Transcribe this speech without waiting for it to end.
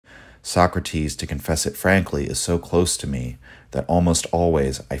Socrates, to confess it frankly, is so close to me that almost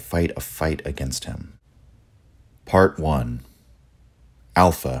always I fight a fight against him. Part 1.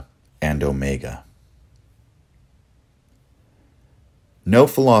 Alpha and Omega. No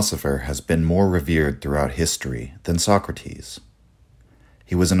philosopher has been more revered throughout history than Socrates.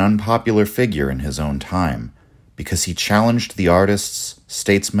 He was an unpopular figure in his own time because he challenged the artists,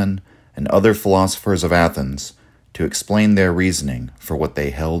 statesmen, and other philosophers of Athens to explain their reasoning for what they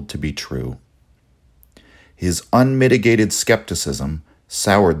held to be true. His unmitigated skepticism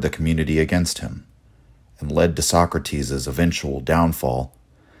soured the community against him and led to Socrates' eventual downfall,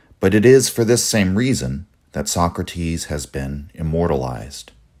 but it is for this same reason that Socrates has been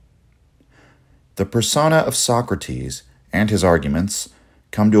immortalized. The persona of Socrates and his arguments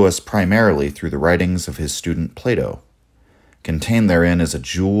come to us primarily through the writings of his student Plato. Contained therein is a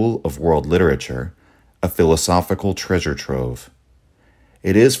jewel of world literature, a philosophical treasure trove.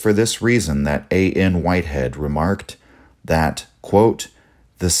 It is for this reason that A.N. Whitehead remarked that, quote,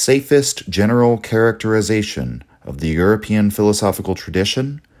 "The safest general characterization of the European philosophical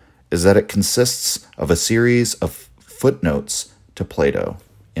tradition is that it consists of a series of footnotes to Plato,"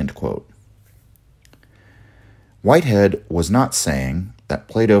 end quote. Whitehead was not saying that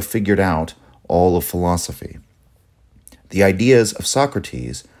Plato figured out all of philosophy. The ideas of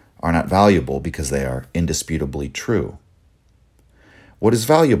Socrates are not valuable because they are indisputably true. What is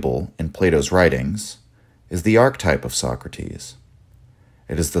valuable in Plato's writings is the archetype of Socrates.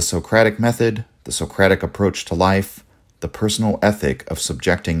 It is the Socratic method, the Socratic approach to life, the personal ethic of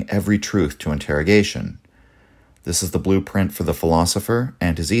subjecting every truth to interrogation. This is the blueprint for the philosopher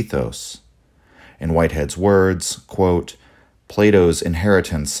and his ethos. In Whitehead's words, quote, "Plato's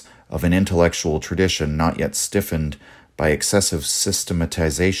inheritance of an intellectual tradition not yet stiffened by excessive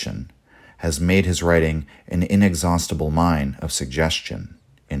systematization has made his writing an inexhaustible mine of suggestion,"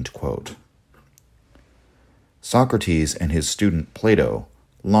 end quote. Socrates and his student Plato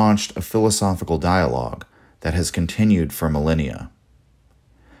launched a philosophical dialogue that has continued for millennia.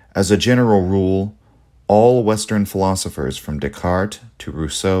 As a general rule, all Western philosophers from Descartes to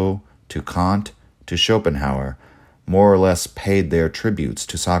Rousseau to Kant to Schopenhauer more or less paid their tributes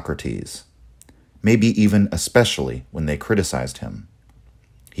to Socrates, maybe even especially when they criticized him.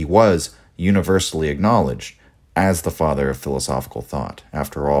 He was universally acknowledged as the father of philosophical thought,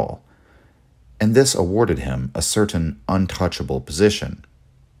 after all, and this awarded him a certain untouchable position.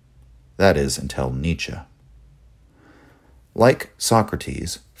 That is, until Nietzsche. Like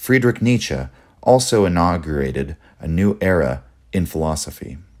Socrates, Friedrich Nietzsche also inaugurated a new era in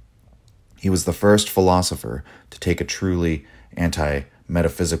philosophy. He was the first philosopher to take a truly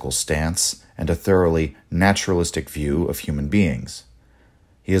anti-metaphysical stance and a thoroughly naturalistic view of human beings.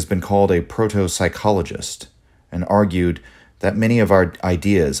 He has been called a proto-psychologist and argued that many of our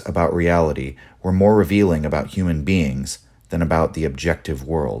ideas about reality were more revealing about human beings than about the objective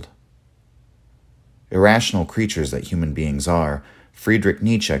world. Irrational creatures that human beings are, Friedrich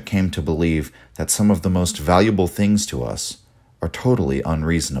Nietzsche came to believe that some of the most valuable things to us are totally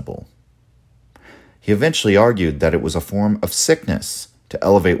unreasonable. He eventually argued that it was a form of sickness to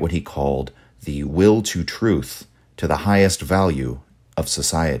elevate what he called the will to truth to the highest value of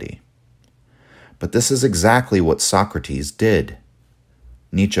society. But this is exactly what Socrates did.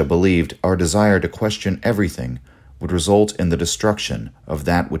 Nietzsche believed our desire to question everything would result in the destruction of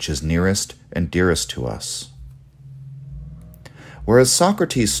that which is nearest and dearest to us. Whereas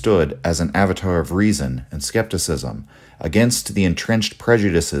Socrates stood as an avatar of reason and skepticism against the entrenched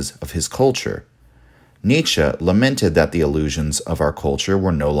prejudices of his culture, Nietzsche lamented that the illusions of our culture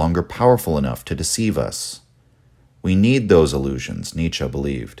were no longer powerful enough to deceive us. We need those illusions, Nietzsche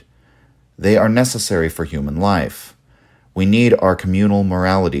believed. They are necessary for human life. We need our communal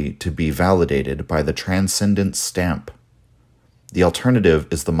morality to be validated by the transcendent stamp. The alternative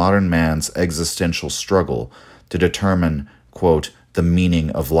is the modern man's existential struggle to determine, quote, the meaning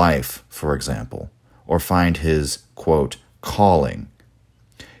of life, for example, or find his, quote, calling,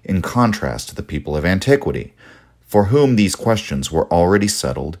 in contrast to the people of antiquity, for whom these questions were already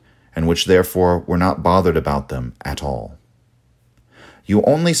settled and which therefore were not bothered about them at all. You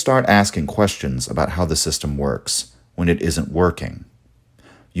only start asking questions about how the system works when it isn't working.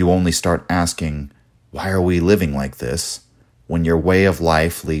 You only start asking, why are we living like this, when your way of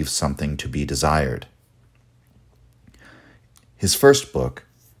life leaves something to be desired. His first book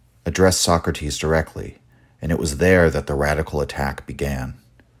addressed Socrates directly, and it was there that the radical attack began.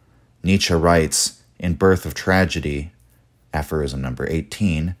 Nietzsche writes, in Birth of Tragedy, aphorism number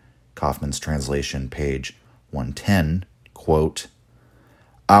 18, Kaufman's translation, page 110, quote,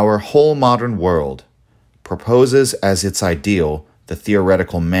 "Our whole modern world proposes as its ideal the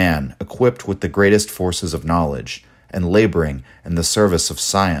theoretical man equipped with the greatest forces of knowledge and laboring in the service of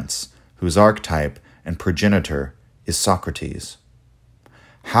science, whose archetype and progenitor is Socrates.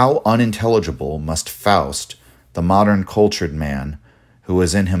 How unintelligible must Faust, the modern cultured man, who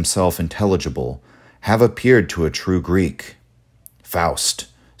is in himself intelligible, have appeared to a true Greek? Faust,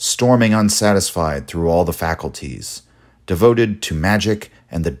 storming unsatisfied through all the faculties, devoted to magic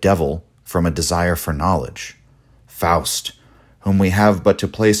and the devil from a desire for knowledge. Faust, whom we have but to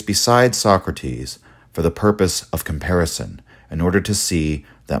place beside Socrates for the purpose of comparison, in order to see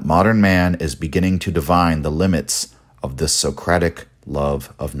that modern man is beginning to divine the limits of this Socratic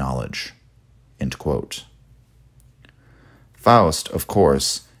love of knowledge." End quote. Faust, of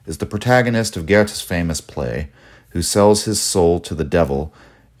course, is the protagonist of Goethe's famous play, who sells his soul to the devil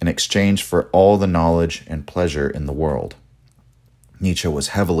in exchange for all the knowledge and pleasure in the world. Nietzsche was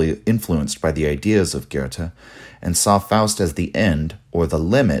heavily influenced by the ideas of Goethe and saw Faust as the end or the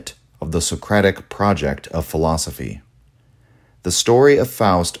limit of the Socratic project of philosophy. The story of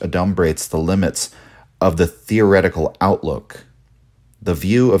Faust adumbrates the limits of the theoretical outlook, the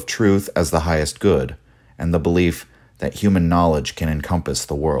view of truth as the highest good, and the belief that human knowledge can encompass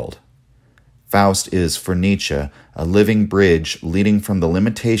the world. Faust is, for Nietzsche, a living bridge leading from the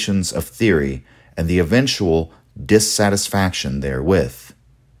limitations of theory and the eventual dissatisfaction therewith.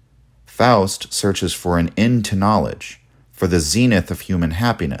 Faust searches for an end to knowledge, for the zenith of human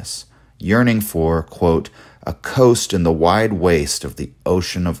happiness, yearning for, quote, "a coast in the wide waste of the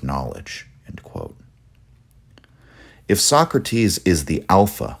ocean of knowledge," end quote. If Socrates is the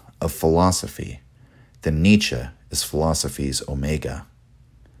alpha of philosophy, then Nietzsche is philosophy's omega.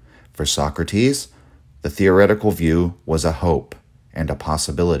 For Socrates, the theoretical view was a hope and a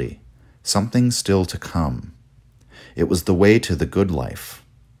possibility, something still to come. It was the way to the good life.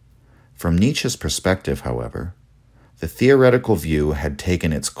 From Nietzsche's perspective, however, the theoretical view had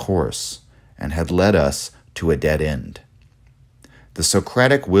taken its course and had led us to a dead end. The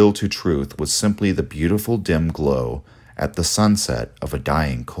Socratic will to truth was simply the beautiful dim glow at the sunset of a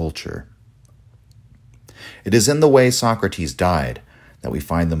dying culture. It is in the way Socrates died that we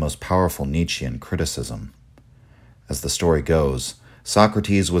find the most powerful Nietzschean criticism. As the story goes,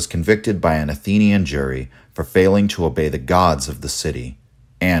 Socrates was convicted by an Athenian jury for failing to obey the gods of the city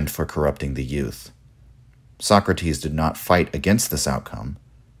and for corrupting the youth. Socrates did not fight against this outcome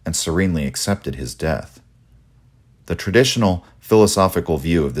and serenely accepted his death. The traditional philosophical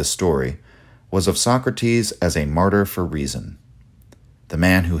view of this story was of Socrates as a martyr for reason, the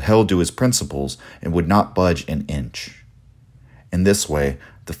man who held to his principles and would not budge an inch. In this way,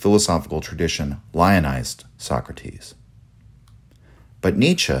 the philosophical tradition lionized Socrates. But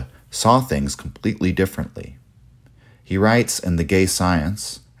Nietzsche saw things completely differently. He writes in The Gay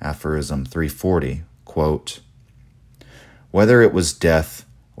Science, aphorism 340, quote, "Whether it was death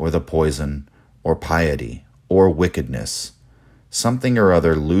or the poison or piety or wickedness, something or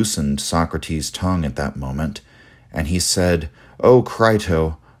other loosened Socrates' tongue at that moment, and he said, 'O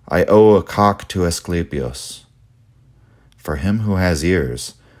Crito, I owe a cock to Asclepius.' For him who has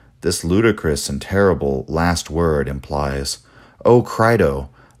ears, this ludicrous and terrible last word implies, 'O Crito,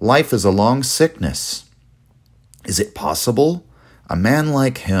 life is a long sickness.' Is it possible? A man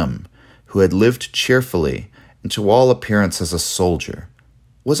like him, who had lived cheerfully and to all appearance as a soldier,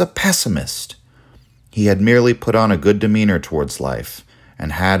 was a pessimist. He had merely put on a good demeanor towards life,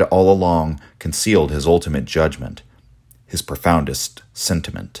 and had all along concealed his ultimate judgment, his profoundest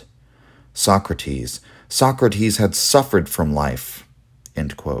sentiment. Socrates had suffered from life."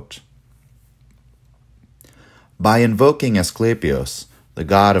 End quote. By invoking Asclepius, the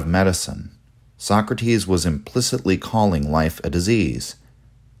god of medicine, Socrates was implicitly calling life a disease,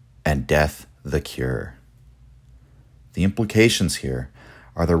 and death the cure. The implications here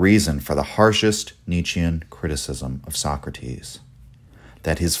are the reason for the harshest Nietzschean criticism of Socrates,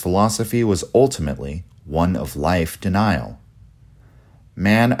 that his philosophy was ultimately one of life denial.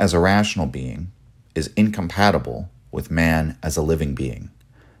 Man as a rational being is incompatible with man as a living being.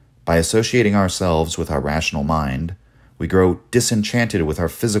 By associating ourselves with our rational mind, we grow disenchanted with our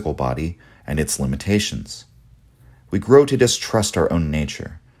physical body and its limitations. We grow to distrust our own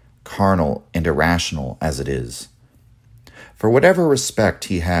nature, carnal and irrational as it is. For whatever respect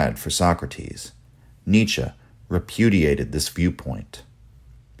he had for Socrates, Nietzsche repudiated this viewpoint.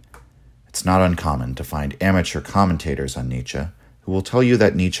 It's not uncommon to find amateur commentators on Nietzsche who will tell you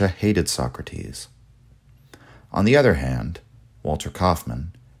that Nietzsche hated Socrates. On the other hand, Walter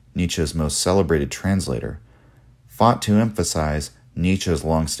Kaufmann, Nietzsche's most celebrated translator, fought to emphasize Nietzsche's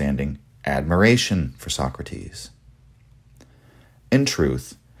long-standing admiration for Socrates. In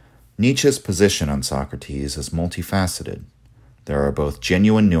truth, Nietzsche's position on Socrates is multifaceted. There are both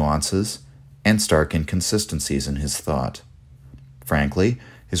genuine nuances and stark inconsistencies in his thought. Frankly,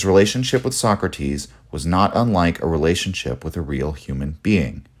 his relationship with Socrates was not unlike a relationship with a real human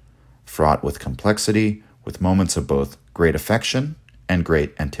being, fraught with complexity, with moments of both great affection and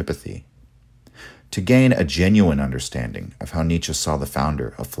great antipathy. To gain a genuine understanding of how Nietzsche saw the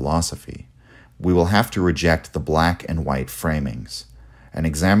founder of philosophy, we will have to reject the black and white framings and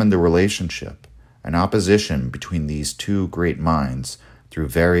examine the relationship and opposition between these two great minds through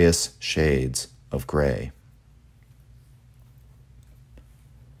various shades of gray.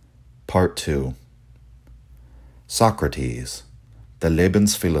 Part 2. Socrates, the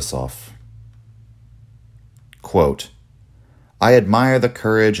Lebensphilosoph. Quote, I admire the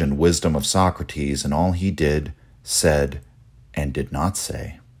courage and wisdom of Socrates in all he did, said, and did not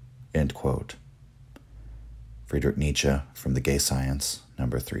say. End quote. Friedrich Nietzsche from The Gay Science,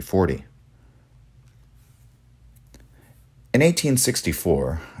 number 340. In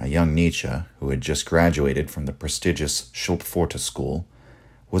 1864, a young Nietzsche, who had just graduated from the prestigious Schulpforta School,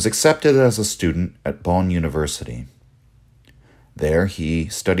 was accepted as a student at Bonn University. There he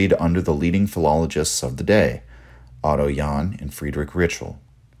studied under the leading philologists of the day, Otto Jahn and Friedrich Ritschl.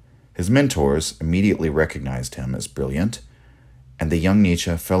 His mentors immediately recognized him as brilliant, and the young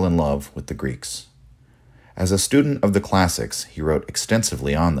Nietzsche fell in love with the Greeks. As a student of the classics, he wrote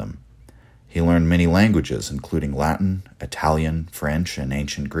extensively on them. He learned many languages, including Latin, Italian, French, and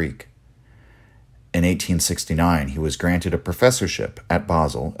ancient Greek. In 1869, he was granted a professorship at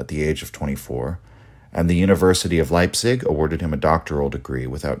Basel at the age of 24, and the University of Leipzig awarded him a doctoral degree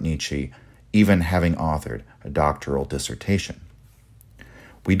without Nietzsche even having authored a doctoral dissertation.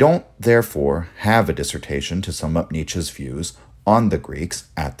 We don't, therefore, have a dissertation to sum up Nietzsche's views on the Greeks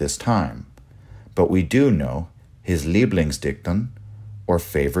at this time, but we do know his Lieblingsdichten, or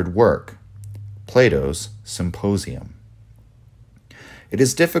favored work, Plato's Symposium. It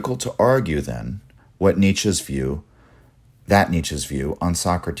is difficult to argue, then, that Nietzsche's view on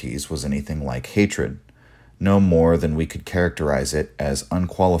Socrates was anything like hatred, no more than we could characterize it as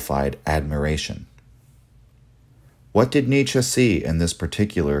unqualified admiration. What did Nietzsche see in this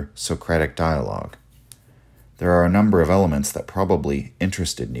particular Socratic dialogue? There are a number of elements that probably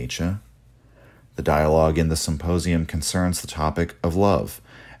interested Nietzsche. The dialogue in the Symposium concerns the topic of love,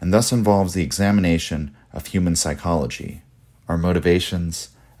 and thus involves the examination of human psychology, our motivations,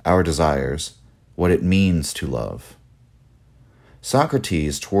 our desires, what it means to love.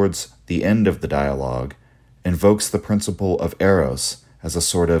 Socrates, towards the end of the dialogue, invokes the principle of eros as a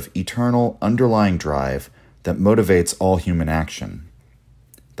sort of eternal underlying drive that motivates all human action.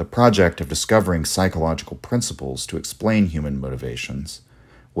 The project of discovering psychological principles to explain human motivations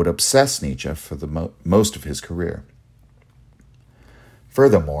would obsess Nietzsche for the most of his career.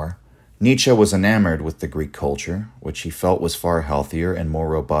 Furthermore, Nietzsche was enamored with the Greek culture, which he felt was far healthier and more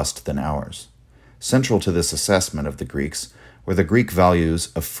robust than ours. Central to this assessment of the Greeks were the Greek values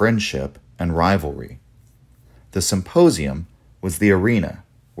of friendship and rivalry. The Symposium was the arena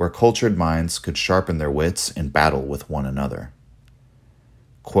where cultured minds could sharpen their wits in battle with one another.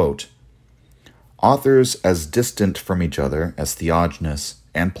 Quote, authors as distant from each other as Theognis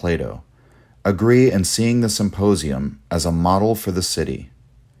and Plato agree in seeing the Symposium as a model for the city,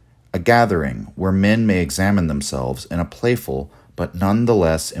 a gathering where men may examine themselves in a playful but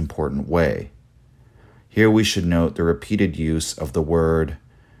nonetheless important way. Here we should note the repeated use of the word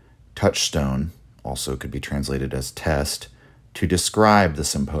touchstone, also could be translated as test, to describe the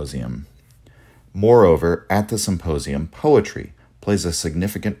Symposium. Moreover, at the Symposium, poetry plays a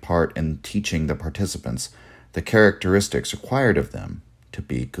significant part in teaching the participants the characteristics required of them to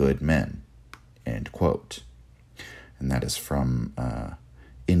be good men. End quote. And that is from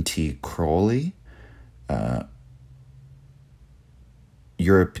Inti Crowley,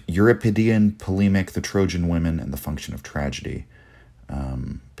 Euripidean polemic, The Trojan Women and the Function of Tragedy,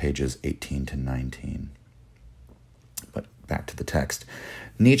 pages 18 to 19. But back to the text.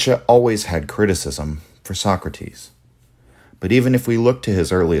 Nietzsche always had criticism for Socrates. But even if we look to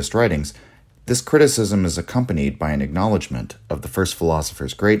his earliest writings, this criticism is accompanied by an acknowledgement of the first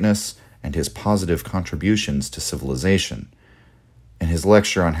philosopher's greatness and his positive contributions to civilization. In his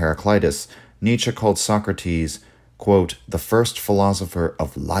lecture on Heraclitus, Nietzsche called Socrates, quote, the first philosopher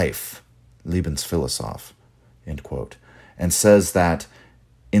of life, Lebensphilosoph, end quote, and says that,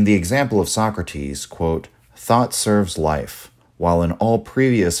 in the example of Socrates, quote, thought serves life, while in all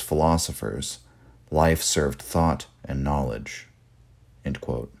previous philosophers, life served thought and knowledge, end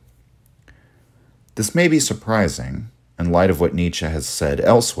quote. This may be surprising in light of what Nietzsche has said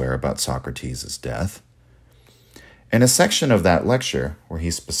elsewhere about Socrates' death. In a section of that lecture where he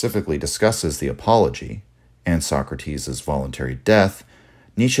specifically discusses the apology, and Socrates' voluntary death,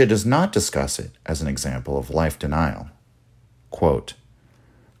 Nietzsche does not discuss it as an example of life denial. Quote,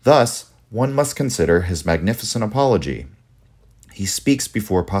 "Thus, one must consider his magnificent apology. He speaks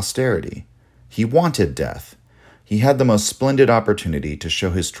before posterity. He wanted death. He had the most splendid opportunity to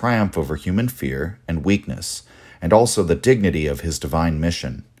show his triumph over human fear and weakness, and also the dignity of his divine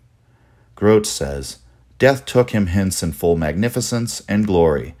mission." Grote says, "Death took him hence in full magnificence and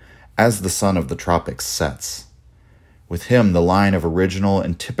glory, as the sun of the tropics sets. With him the line of original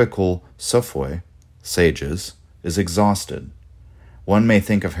and typical sophoi, sages, is exhausted. One may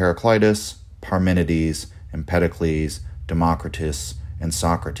think of Heraclitus, Parmenides, Empedocles, Democritus, and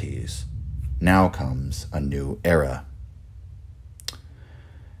Socrates. Now comes a new era."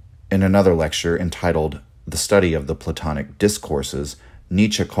 In another lecture entitled "The Study of the Platonic Discourses,"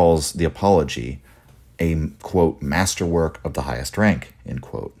 Nietzsche calls the Apology a, quote, "masterwork of the highest rank," end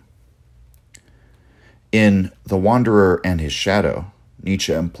quote. In The Wanderer and His Shadow,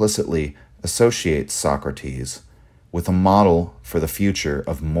 Nietzsche implicitly associates Socrates with a model for the future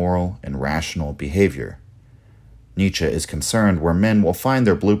of moral and rational behavior. Nietzsche is concerned where men will find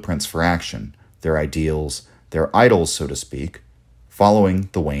their blueprints for action, their ideals, their idols, so to speak, following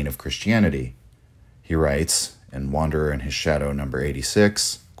the wane of Christianity. He writes in Wanderer and His Shadow, number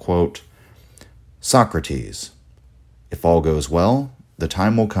 86, quote, "Socrates, if all goes well, the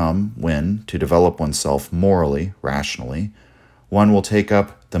time will come when, to develop oneself morally, rationally, one will take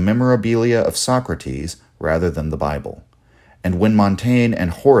up the memorabilia of Socrates rather than the Bible, and when Montaigne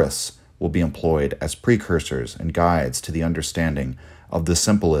and Horace will be employed as precursors and guides to the understanding of the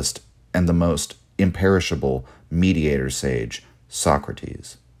simplest and the most imperishable mediator sage,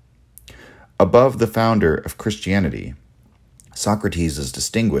 Socrates. Above the founder of Christianity, Socrates is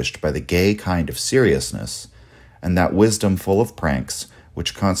distinguished by the gay kind of seriousness and that wisdom full of pranks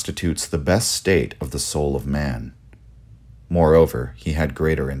which constitutes the best state of the soul of man. Moreover, he had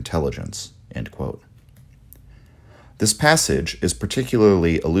greater intelligence." End quote. This passage is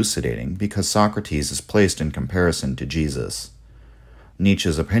particularly elucidating because Socrates is placed in comparison to Jesus.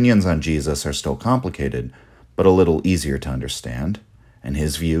 Nietzsche's opinions on Jesus are still complicated, but a little easier to understand. In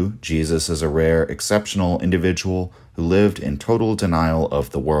his view, Jesus is a rare, exceptional individual who lived in total denial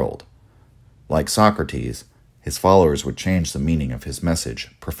of the world. Like Socrates, his followers would change the meaning of his message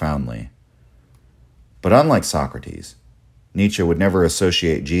profoundly. But unlike Socrates, Nietzsche would never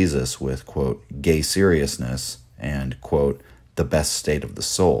associate Jesus with, quote, "gay seriousness" and, quote, "the best state of the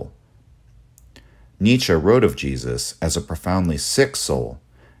soul." Nietzsche wrote of Jesus as a profoundly sick soul,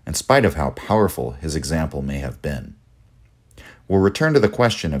 in spite of how powerful his example may have been. We'll return to the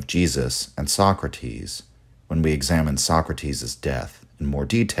question of Jesus and Socrates when we examine Socrates' death in more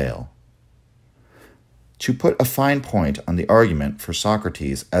detail. To put a fine point on the argument for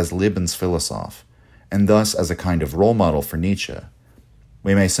Socrates as Lebensphilosoph, and thus as a kind of role model for Nietzsche,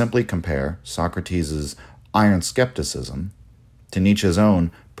 we may simply compare Socrates' iron skepticism to Nietzsche's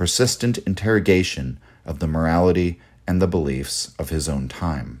own persistent interrogation of the morality and the beliefs of his own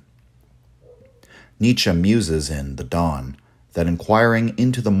time. Nietzsche muses in The Dawn that inquiring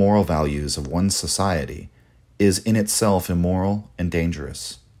into the moral values of one's society is in itself immoral and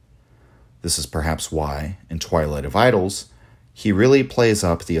dangerous. This is perhaps why, in Twilight of Idols, he really plays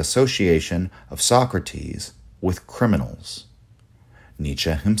up the association of Socrates with criminals.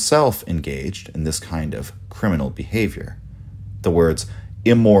 Nietzsche himself engaged in this kind of criminal behavior. The words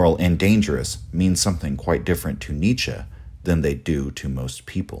immoral and dangerous mean something quite different to Nietzsche than they do to most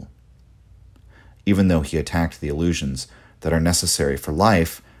people. Even though he attacked the illusions that are necessary for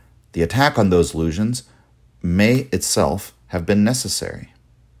life, the attack on those illusions may itself have been necessary.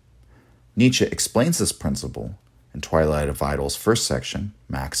 Nietzsche explains this principle in Twilight of Idols' first section,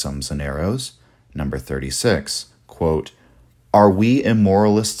 Maxims and Arrows, number 36, quote, "Are we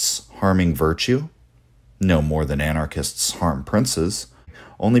immoralists harming virtue? No more than anarchists harm princes.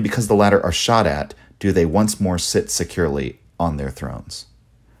 Only because the latter are shot at do they once more sit securely on their thrones.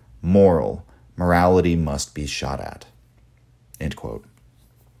 Morality must be shot at." End quote.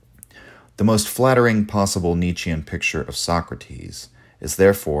 The most flattering possible Nietzschean picture of Socrates is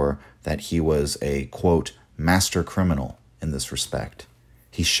therefore that he was a, quote, "master criminal" in this respect.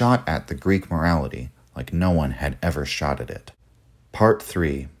 He shot at the Greek morality like no one had ever shot at it. Part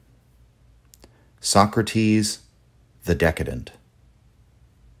 3. Socrates, the Decadent.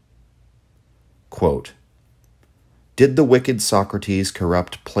 Quote, "Did the wicked Socrates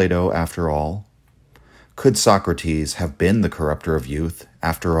corrupt Plato after all? Could Socrates have been the corrupter of youth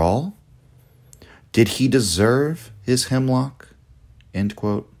after all? Did he deserve his hemlock?" End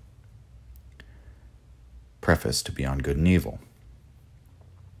quote. Preface to Beyond Good and Evil.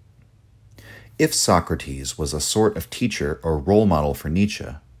 If Socrates was a sort of teacher or role model for Nietzsche,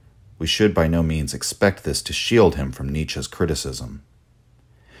 we should by no means expect this to shield him from Nietzsche's criticism.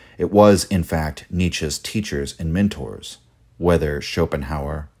 It was, in fact, Nietzsche's teachers and mentors, whether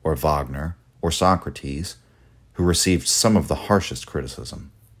Schopenhauer or Wagner or Socrates, who received some of the harshest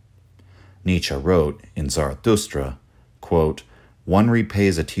criticism. Nietzsche wrote in Zarathustra, quote, "One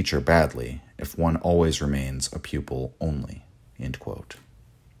repays a teacher badly if one always remains a pupil only," end quote.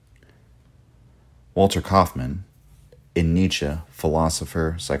 Walter Kaufmann, in Nietzsche,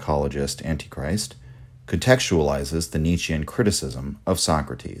 Philosopher, Psychologist, Antichrist, contextualizes the Nietzschean criticism of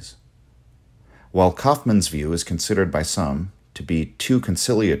Socrates. While Kaufmann's view is considered by some to be too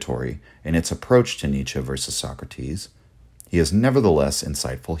conciliatory in its approach to Nietzsche versus Socrates, he is nevertheless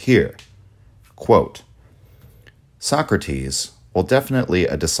insightful here. Quote, "Socrates, while definitely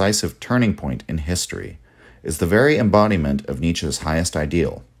a decisive turning point in history, is the very embodiment of Nietzsche's highest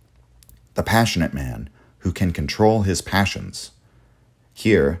ideal, the passionate man who can control his passions.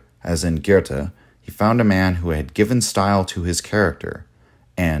 Here, as in Goethe, he found a man who had given style to his character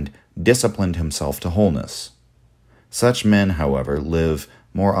and disciplined himself to wholeness. Such men, however, live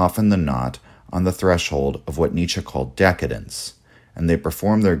more often than not on the threshold of what Nietzsche called decadence, and they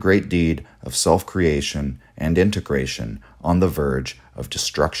perform their great deed of self-creation and integration on the verge of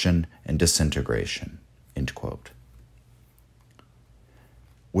destruction and disintegration." End quote.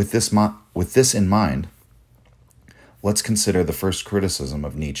 With this in mind, let's consider the first criticism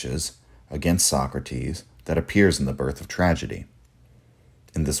of Nietzsche's against Socrates that appears in The Birth of Tragedy.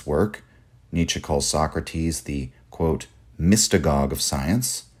 In this work, Nietzsche calls Socrates the, quote, "mystagogue of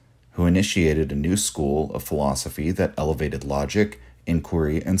science," who initiated a new school of philosophy that elevated logic,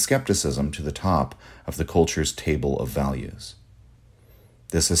 inquiry, and skepticism to the top of the culture's table of values.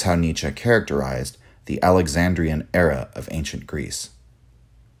 This is how Nietzsche characterized the Alexandrian era of ancient Greece.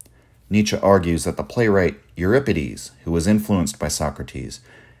 Nietzsche argues that the playwright Euripides, who was influenced by Socrates,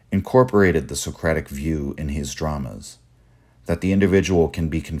 incorporated the Socratic view in his dramas, that the individual can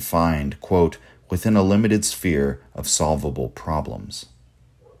be confined, quote, "within a limited sphere of solvable problems."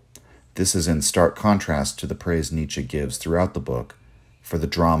 This is in stark contrast to the praise Nietzsche gives throughout the book for the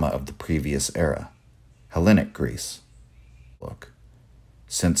drama of the previous era, Hellenic Greece. Look,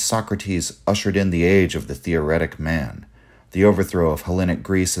 since Socrates ushered in the age of the theoretic man, the overthrow of Hellenic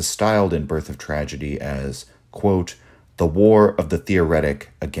Greece is styled in Birth of Tragedy as, quote, "the war of the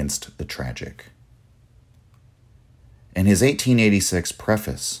theoretic against the tragic." In his 1886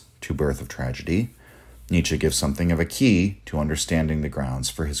 preface to Birth of Tragedy, Nietzsche gives something of a key to understanding the grounds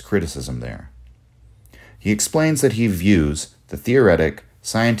for his criticism there. He explains that he views the theoretic,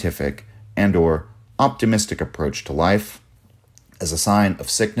 scientific, and/or optimistic approach to life as a sign of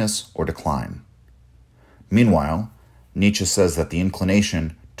sickness or decline. Meanwhile, Nietzsche says that the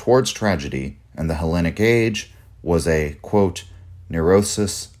inclination towards tragedy and the Hellenic age was a, quote,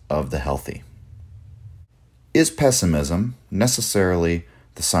 "neurosis of the healthy." Is pessimism necessarily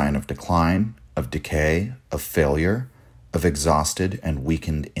the sign of decline, of decay, of failure, of exhausted and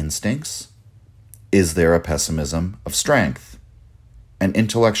weakened instincts? Is there a pessimism of strength, an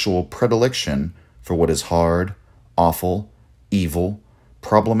intellectual predilection for what is hard, awful, evil,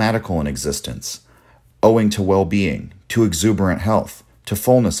 problematical in existence, owing to well-being, to exuberant health, to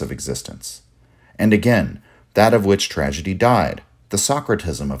fullness of existence? And again, that of which tragedy died, the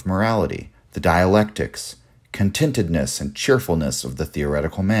Socratism of morality, the dialectics, contentedness and cheerfulness of the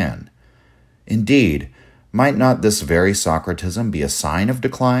theoretical man. Indeed, might not this very Socratism be a sign of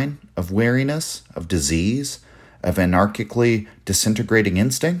decline, of weariness, of disease, of anarchically disintegrating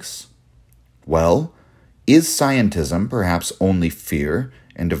instincts? Well, is scientism perhaps only fear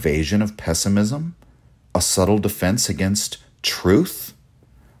and evasion of pessimism, a subtle defense against truth?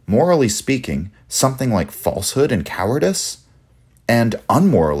 Morally speaking, something like falsehood and cowardice? And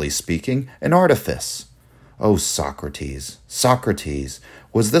unmorally speaking, an artifice? O Socrates, Socrates,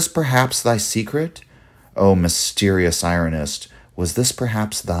 was this perhaps thy secret? O mysterious ironist, was this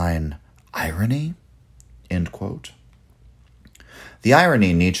perhaps thine irony? End quote. The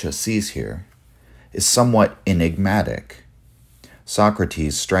irony Nietzsche sees here is somewhat enigmatic.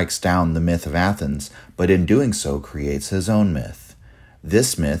 Socrates strikes down the myth of Athens, but in doing so creates his own myth.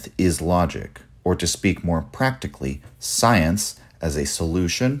 This myth is logic, or to speak more practically, science as a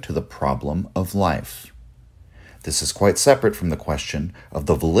solution to the problem of life. This is quite separate from the question of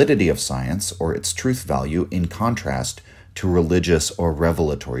the validity of science or its truth value in contrast to religious or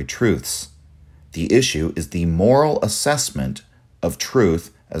revelatory truths. The issue is the moral assessment of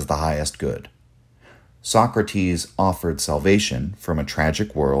truth as the highest good. Socrates offered salvation from a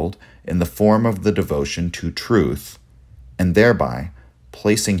tragic world in the form of the devotion to truth, and thereby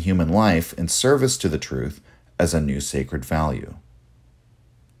placing human life in service to the truth as a new sacred value.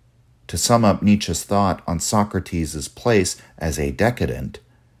 To sum up Nietzsche's thought on Socrates' place as a decadent,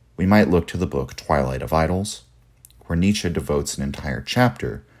 we might look to the book Twilight of Idols, where Nietzsche devotes an entire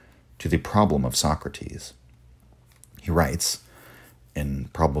chapter to the problem of Socrates. He writes, in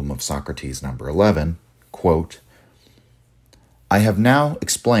Problem of Socrates number 11, quote, "I have now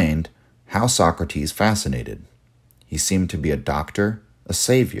explained how Socrates fascinated. He seemed to be a doctor, a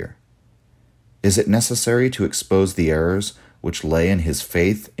savior. Is it necessary to expose the errors which lay in his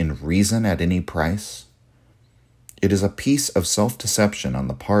faith in reason at any price? It is a piece of self-deception on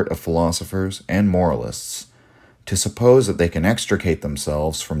the part of philosophers and moralists to suppose that they can extricate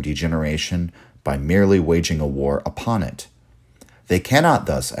themselves from degeneration by merely waging a war upon it. They cannot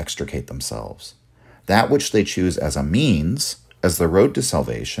thus extricate themselves. That which they choose as a means, as the road to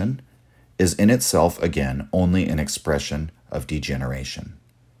salvation, is in itself again only an expression of degeneration.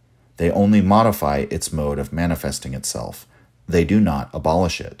 They only modify its mode of manifesting itself. They do not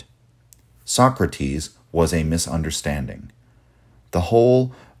abolish it. Socrates was a misunderstanding. The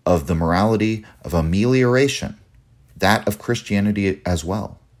whole of the morality of amelioration, that of Christianity as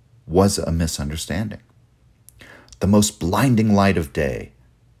well, was a misunderstanding. The most blinding light of day,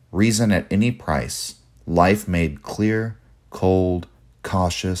 reason at any price, life made clear, cold,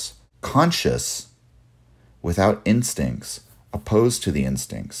 cautious, conscious, without instincts, opposed to the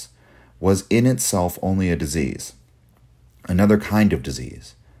instincts, was in itself only a disease, another kind of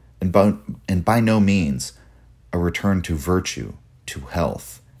disease, and by no means a return to virtue, to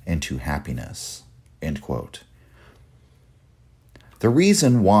health, and to happiness." End quote. The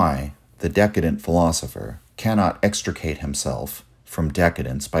reason why the decadent philosopher cannot extricate himself from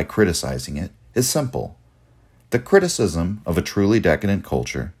decadence by criticizing it is simple. The criticism of a truly decadent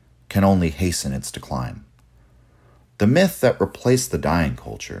culture can only hasten its decline. The myth that replaced the dying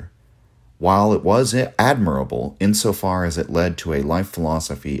culture, while it was admirable insofar as it led to a life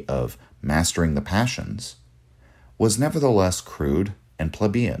philosophy of mastering the passions, was nevertheless crude and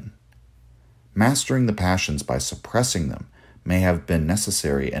plebeian. Mastering the passions by suppressing them may have been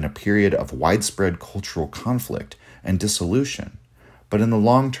necessary in a period of widespread cultural conflict and dissolution, but in the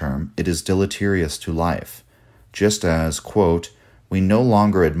long term it is deleterious to life, just as, quote, "we no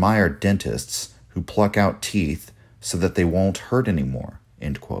longer admire dentists who pluck out teeth so that they won't hurt anymore,"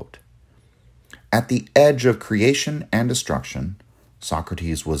 end quote. At the edge of creation and destruction,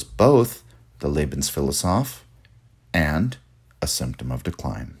 Socrates was both the Lebensphilosoph and a symptom of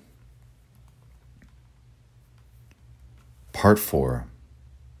decline. Part 4.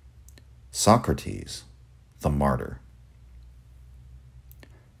 Socrates, the Martyr.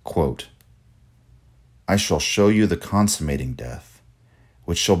 Quote, "I shall show you the consummating death,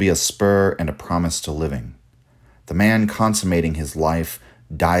 which shall be a spur and a promise to living. The man consummating his life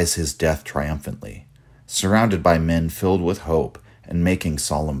dies his death triumphantly, surrounded by men filled with hope and making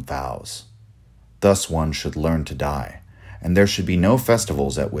solemn vows. Thus one should learn to die, and there should be no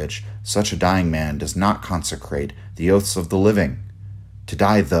festivals at which such a dying man does not consecrate the oaths of the living. To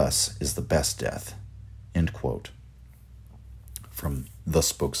die thus is the best death." End quote. From Thus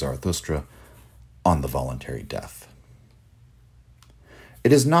Spoke Zarathustra on the voluntary death.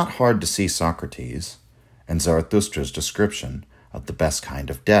 It is not hard to see Socrates and Zarathustra's description of the best kind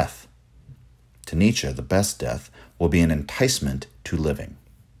of death. To Nietzsche, the best death will be an enticement to living.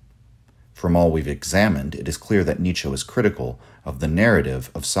 From all we've examined, it is clear that Nietzsche was critical of the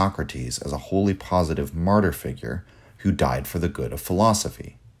narrative of Socrates as a wholly positive martyr figure who died for the good of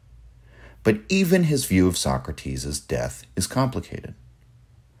philosophy. But even his view of Socrates' death is complicated.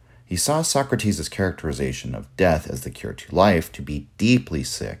 He saw Socrates' characterization of death as the cure to life to be deeply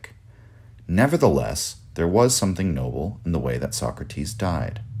sick. Nevertheless, there was something noble in the way that Socrates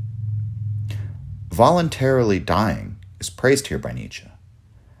died. Voluntarily dying is praised here by Nietzsche,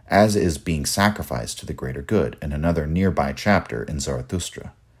 as is being sacrificed to the greater good in another nearby chapter in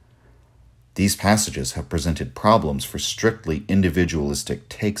Zarathustra. These passages have presented problems for strictly individualistic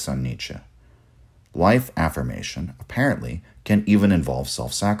takes on Nietzsche. Life affirmation, apparently, can even involve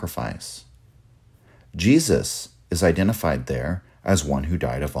self-sacrifice. Jesus is identified there as one who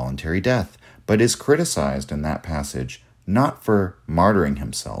died a voluntary death, but is criticized in that passage not for martyring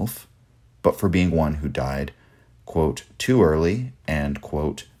himself, but for being one who died, quote, too early and,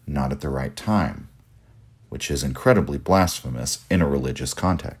 quote, not at the right time, which is incredibly blasphemous in a religious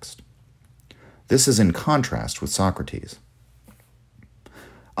context. This is in contrast with Socrates.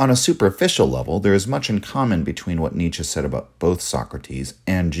 On a superficial level, there is much in common between what Nietzsche said about both Socrates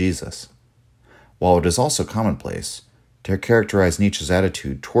and Jesus. While it is also commonplace to characterize Nietzsche's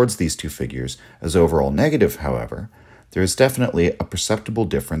attitude towards these two figures as overall negative, however, there is definitely a perceptible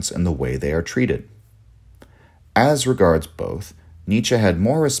difference in the way they are treated. As regards both, Nietzsche had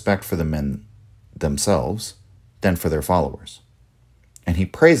more respect for the men themselves than for their followers, and he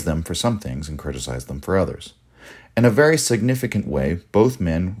praised them for some things and criticized them for others. In a very significant way, both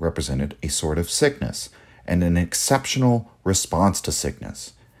men represented a sort of sickness and an exceptional response to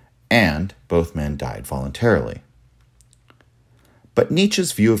sickness, and both men died voluntarily. But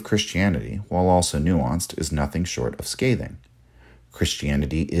Nietzsche's view of Christianity, while also nuanced, is nothing short of scathing.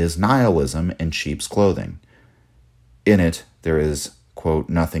 Christianity is nihilism in sheep's clothing. In it, there is, quote,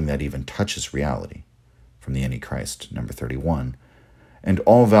 nothing that even touches reality, from the Antichrist, number 31, and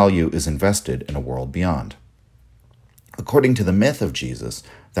all value is invested in a world beyond. According to the myth of Jesus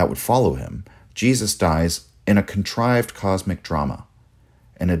that would follow him, Jesus dies in a contrived cosmic drama,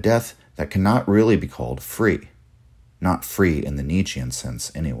 in a death that cannot really be called free. Not free in the Nietzschean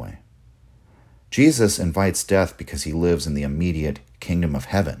sense, anyway. Jesus invites death because he lives in the immediate kingdom of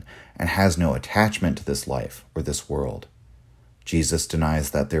heaven and has no attachment to this life or this world. Jesus denies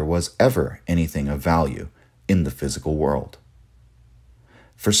that there was ever anything of value in the physical world.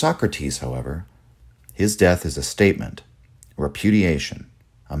 For Socrates, however, his death is a statement, a repudiation,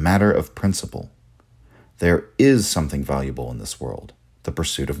 a matter of principle. There is something valuable in this world, the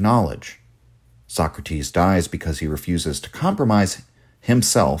pursuit of knowledge. Socrates dies because he refuses to compromise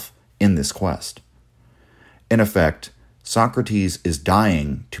himself in this quest. In effect, Socrates is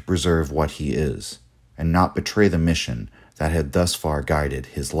dying to preserve what he is, and not betray the mission that had thus far guided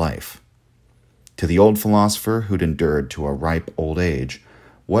his life. To the old philosopher who'd endured to a ripe old age,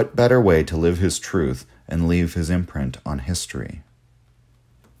 what better way to live his truth and leave his imprint on history?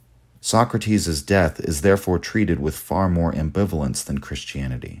 Socrates' death is therefore treated with far more ambivalence than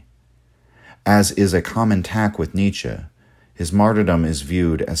Christianity. As is a common tack with Nietzsche, his martyrdom is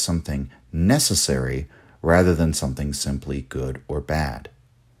viewed as something necessary rather than something simply good or bad.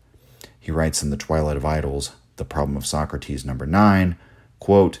 He writes in The Twilight of Idols, The Problem of Socrates, number 9,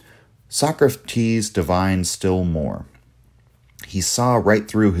 quote, Socrates divined still more. He saw right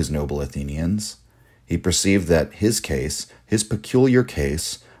through his noble Athenians. He perceived that his case, his peculiar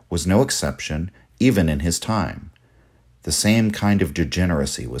case, was no exception even in his time. The same kind of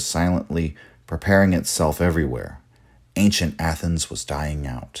degeneracy was silently preparing itself everywhere. Ancient Athens was dying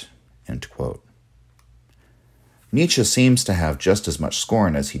out. End quote. Nietzsche seems to have just as much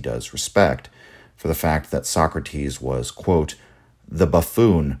scorn as he does respect for the fact that Socrates was, quote, the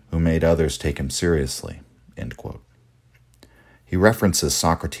buffoon who made others take him seriously, end quote. He references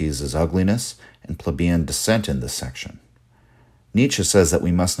Socrates' ugliness and plebeian descent in this section. Nietzsche says that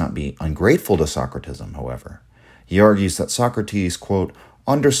we must not be ungrateful to Socratism, however. He argues that Socrates, quote,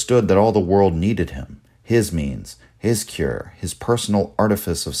 understood that all the world needed him, his means, his cure, his personal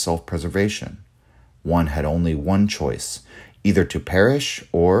artifice of self-preservation. One had only one choice, either to perish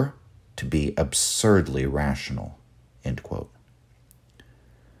or to be absurdly rational, end quote.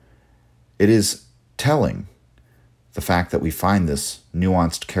 It is telling, the fact that we find this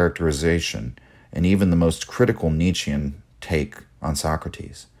nuanced characterization in even the most critical Nietzschean take on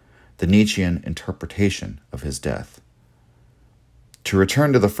Socrates, the Nietzschean interpretation of his death. To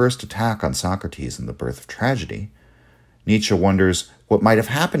return to the first attack on Socrates in The Birth of Tragedy, Nietzsche wonders what might have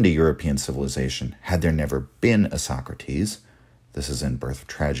happened to European civilization had there never been a Socrates. This is in Birth of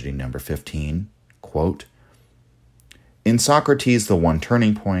Tragedy number 15, quote, in Socrates the one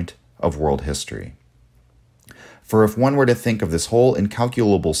turning point of world history. For if one were to think of this whole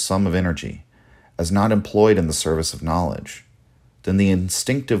incalculable sum of energy as not employed in the service of knowledge, then the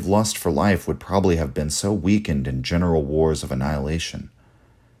instinctive lust for life would probably have been so weakened in general wars of annihilation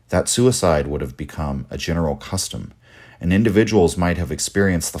that suicide would have become a general custom, and individuals might have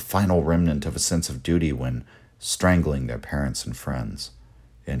experienced the final remnant of a sense of duty when strangling their parents and friends,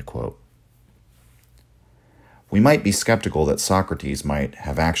 end quote. We might be skeptical that Socrates might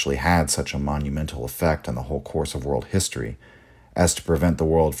have actually had such a monumental effect on the whole course of world history as to prevent the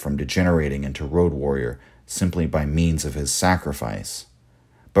world from degenerating into road warrior simply by means of his sacrifice.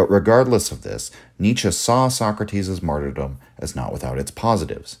 But regardless of this, Nietzsche saw Socrates' martyrdom as not without its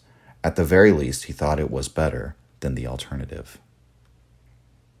positives. At the very least, he thought it was better than the alternative.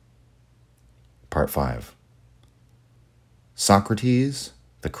 Part 5. Socrates,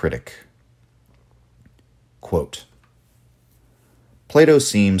 the critic. Quote, Plato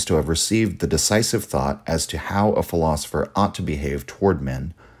seems to have received the decisive thought as to how a philosopher ought to behave toward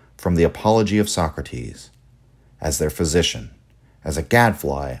men from the apology of Socrates, as their physician, as a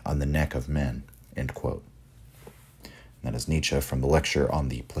gadfly on the neck of men, end quote. That is Nietzsche from the lecture on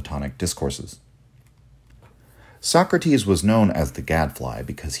the Platonic Discourses. Socrates was known as the gadfly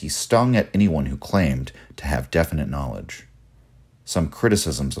because he stung at anyone who claimed to have definite knowledge. Some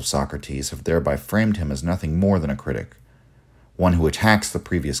criticisms of Socrates have thereby framed him as nothing more than a critic, one who attacks the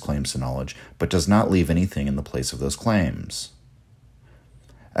previous claims to knowledge but does not leave anything in the place of those claims.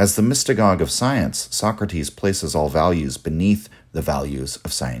 As the mystagogue of science, Socrates places all values beneath the values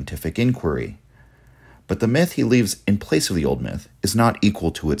of scientific inquiry. But the myth he leaves in place of the old myth is not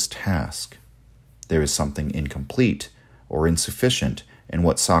equal to its task. There is something incomplete or insufficient in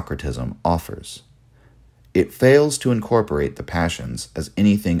what Socratism offers. It fails to incorporate the passions as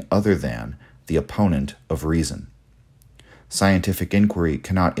anything other than the opponent of reason. Scientific inquiry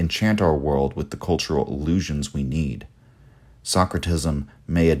cannot enchant our world with the cultural illusions we need. Socratism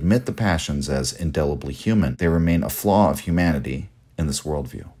may admit the passions as indelibly human. They remain a flaw of humanity in this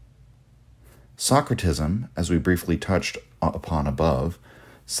worldview. Socratism, as we briefly touched upon above,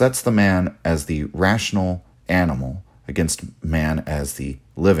 sets the man as the rational animal against man as the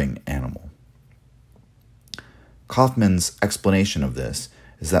living animal. Kaufmann's explanation of this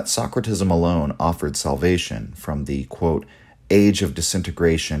is that Socratism alone offered salvation from the, quote, age of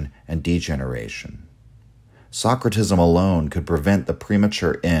disintegration and degeneration. Socratism alone could prevent the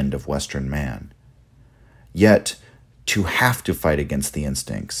premature end of Western man. Yet, to have to fight against the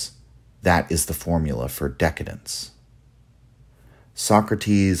instincts, that is the formula for decadence.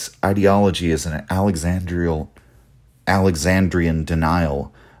 Socrates' ideology is an Alexandrian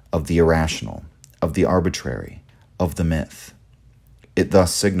denial of the irrational, of the arbitrary, of the myth. It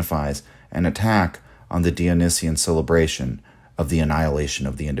thus signifies an attack on the Dionysian celebration of the annihilation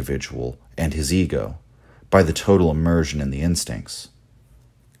of the individual and his ego by the total immersion in the instincts.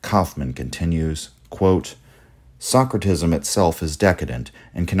 Kaufmann continues, quote, Socratism itself is decadent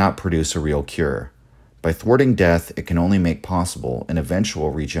and cannot produce a real cure. By thwarting death, it can only make possible an eventual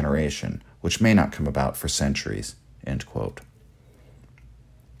regeneration, which may not come about for centuries. End quote.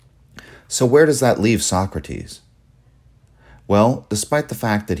 So where does that leave Socrates? Well, despite the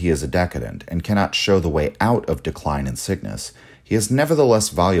fact that he is a decadent and cannot show the way out of decline and sickness, he is nevertheless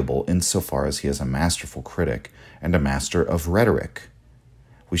valuable insofar as he is a masterful critic and a master of rhetoric.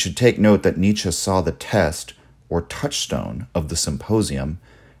 We should take note that Nietzsche saw the test or touchstone of the symposium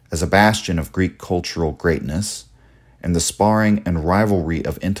as a bastion of Greek cultural greatness, and the sparring and rivalry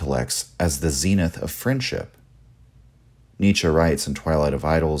of intellects as the zenith of friendship. Nietzsche writes in Twilight of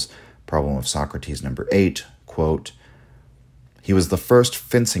Idols, Problem of Socrates number 8, quote, he was the first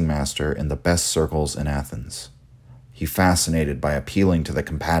fencing master in the best circles in Athens. He fascinated by appealing to the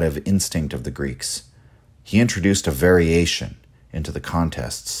combative instinct of the Greeks. He introduced a variation into the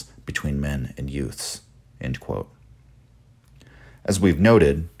contests between men and youths. End quote. As we've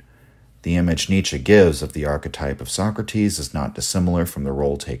noted, the image Nietzsche gives of the archetype of Socrates is not dissimilar from the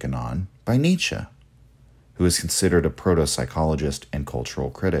role taken on by Nietzsche, who is considered a proto-psychologist and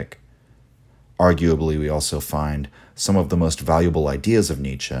cultural critic. Arguably, we also find some of the most valuable ideas of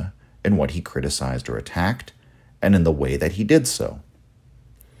Nietzsche in what he criticized or attacked, and in the way that he did so.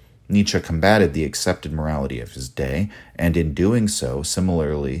 Nietzsche combated the accepted morality of his day, and in doing so,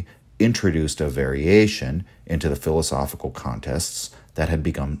 similarly introduced a variation into the philosophical contests that had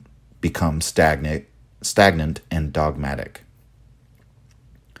become stagnant and dogmatic.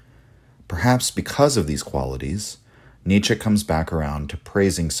 Perhaps because of these qualities, Nietzsche comes back around to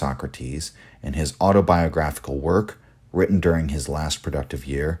praising Socrates in his autobiographical work written during his last productive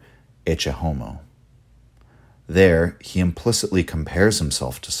year, Ecce Homo. There, he implicitly compares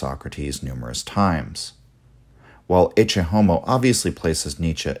himself to Socrates numerous times. While Ecce Homo obviously places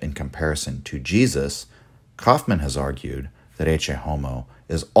Nietzsche in comparison to Jesus, Kaufmann has argued that Ecce Homo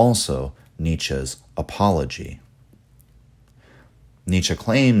is also Nietzsche's apology. Nietzsche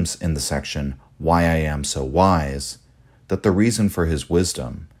claims in the section, Why I Am So Wise, that the reason for his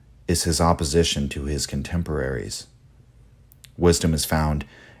wisdom is his opposition to his contemporaries. Wisdom is found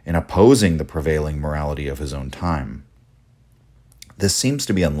in opposing the prevailing morality of his own time. This seems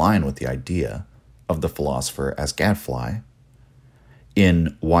to be in line with the idea of the philosopher as gadfly.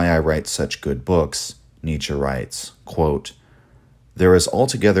 In Why I Write Such Good Books, Nietzsche writes, quote, there is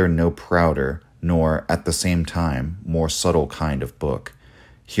altogether no prouder, nor, at the same time, more subtle kind of book.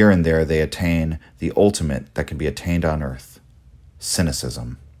 Here and there they attain the ultimate that can be attained on earth,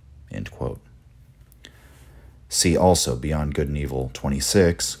 cynicism. End quote. See also Beyond Good and Evil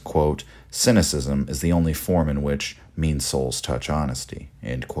 26, quote, cynicism is the only form in which mean souls touch honesty.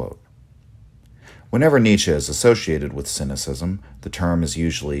 End quote. Whenever Nietzsche is associated with cynicism, the term is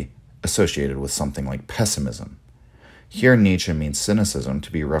usually associated with something like pessimism. Here Nietzsche means cynicism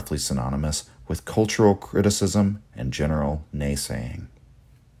to be roughly synonymous with cultural criticism and general naysaying.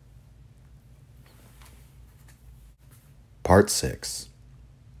 Part 6.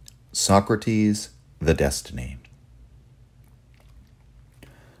 Socrates, the Destiny.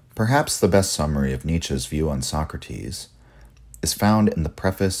 Perhaps the best summary of Nietzsche's view on Socrates is found in the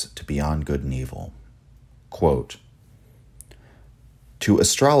preface to Beyond Good and Evil. Quote, "To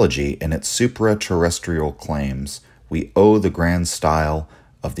astrology and its supra-terrestrial claims, we owe the grand style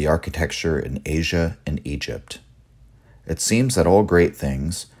of the architecture in Asia and Egypt. It seems that all great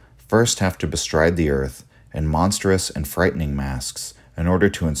things first have to bestride the earth in monstrous and frightening masks in order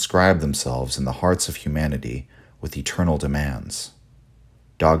to inscribe themselves in the hearts of humanity with eternal demands.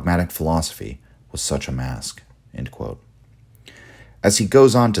 Dogmatic philosophy was such a mask." End quote. As he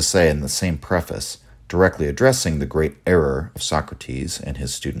goes on to say in the same preface, directly addressing the great error of Socrates and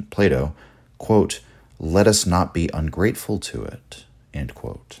his student Plato, quote, "Let us not be ungrateful to it." End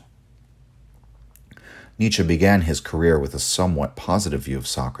quote. Nietzsche began his career with a somewhat positive view of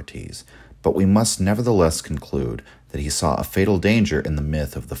Socrates, but we must nevertheless conclude that he saw a fatal danger in the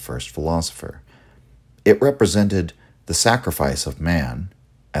myth of the first philosopher. It represented the sacrifice of man,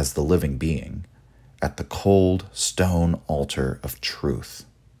 as the living being, at the cold stone altar of truth.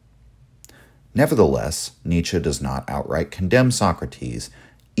 Nevertheless, Nietzsche does not outright condemn Socrates,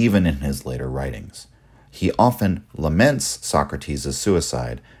 even in his later writings. He often laments Socrates'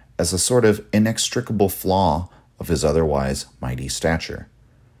 suicide as a sort of inextricable flaw of his otherwise mighty stature.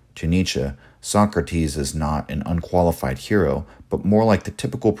 To Nietzsche, Socrates is not an unqualified hero, but more like the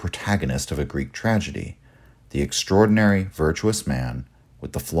typical protagonist of a Greek tragedy, the extraordinary, virtuous man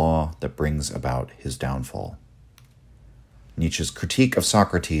with the flaw that brings about his downfall. Nietzsche's critique of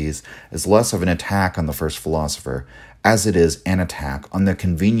Socrates is less of an attack on the first philosopher as it is an attack on the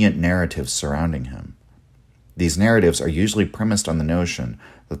convenient narratives surrounding him. These narratives are usually premised on the notion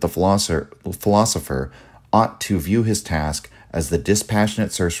that the philosopher ought to view his task as the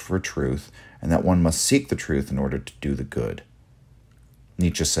dispassionate search for truth, and that one must seek the truth in order to do the good.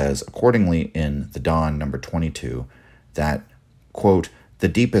 Nietzsche says, accordingly, in The Dawn, number 22, that, quote, "The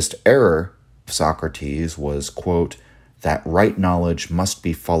deepest error of Socrates was, quote, that right knowledge must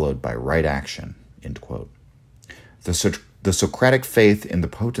be followed by right action," end quote. The Socratic faith in the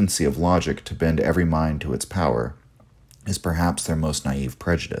potency of logic to bend every mind to its power is perhaps their most naive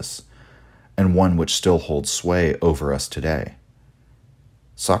prejudice, and one which still holds sway over us today.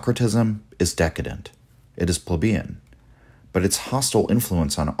 Socratism is decadent, it is plebeian, but its hostile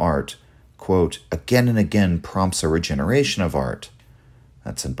influence on art, quote, "again and again prompts a regeneration of art."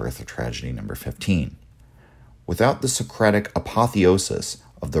 That's in Birth of Tragedy, number 15. Without the Socratic apotheosis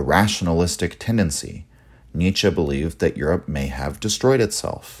of the rationalistic tendency, Nietzsche believed that Europe may have destroyed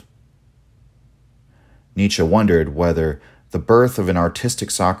itself. Nietzsche wondered whether the birth of an artistic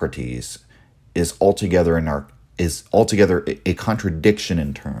Socrates is altogether a contradiction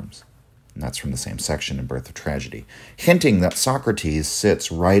in terms. And that's from the same section in Birth of Tragedy, hinting that Socrates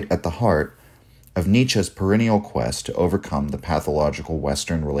sits right at the heart of Nietzsche's perennial quest to overcome the pathological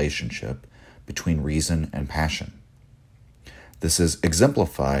Western relationship between reason and passion. This is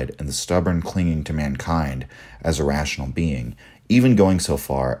exemplified in the stubborn clinging to mankind as a rational being, even going so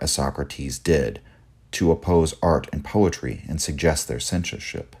far as Socrates did, to oppose art and poetry and suggest their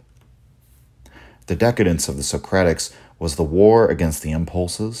censorship. The decadence of the Socratics was the war against the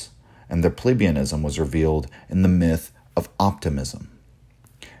impulses, and their plebeianism was revealed in the myth of optimism.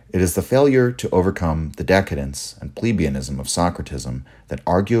 It is the failure to overcome the decadence and plebeianism of Socratism that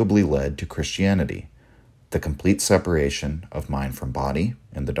arguably led to Christianity, the complete separation of mind from body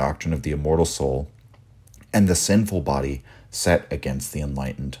and the doctrine of the immortal soul, and the sinful body set against the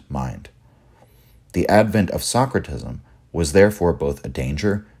enlightened mind. The advent of Socratism was therefore both a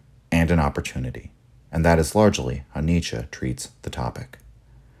danger and an opportunity, and that is largely how Nietzsche treats the topic.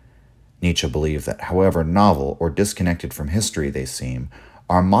 Nietzsche believed that however novel or disconnected from history they seem,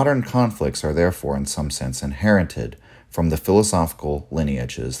 our modern conflicts are therefore in some sense inherited from the philosophical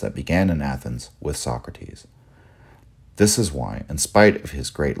lineages that began in Athens with Socrates. This is why, in spite of his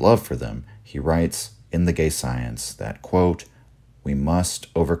great love for them, he writes in The Gay Science that, quote, "we must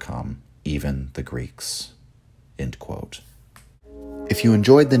overcome even the Greeks," end quote. If you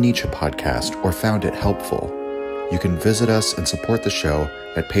enjoyed the Nietzsche podcast or found it helpful, you can visit us and support the show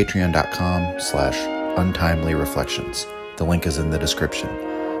at patreon.com/untimely-reflections. The link is in the description.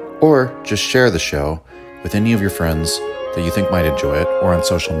 Or just share the show with any of your friends that you think might enjoy it or on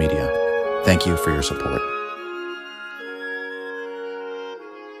social media. Thank you for your support.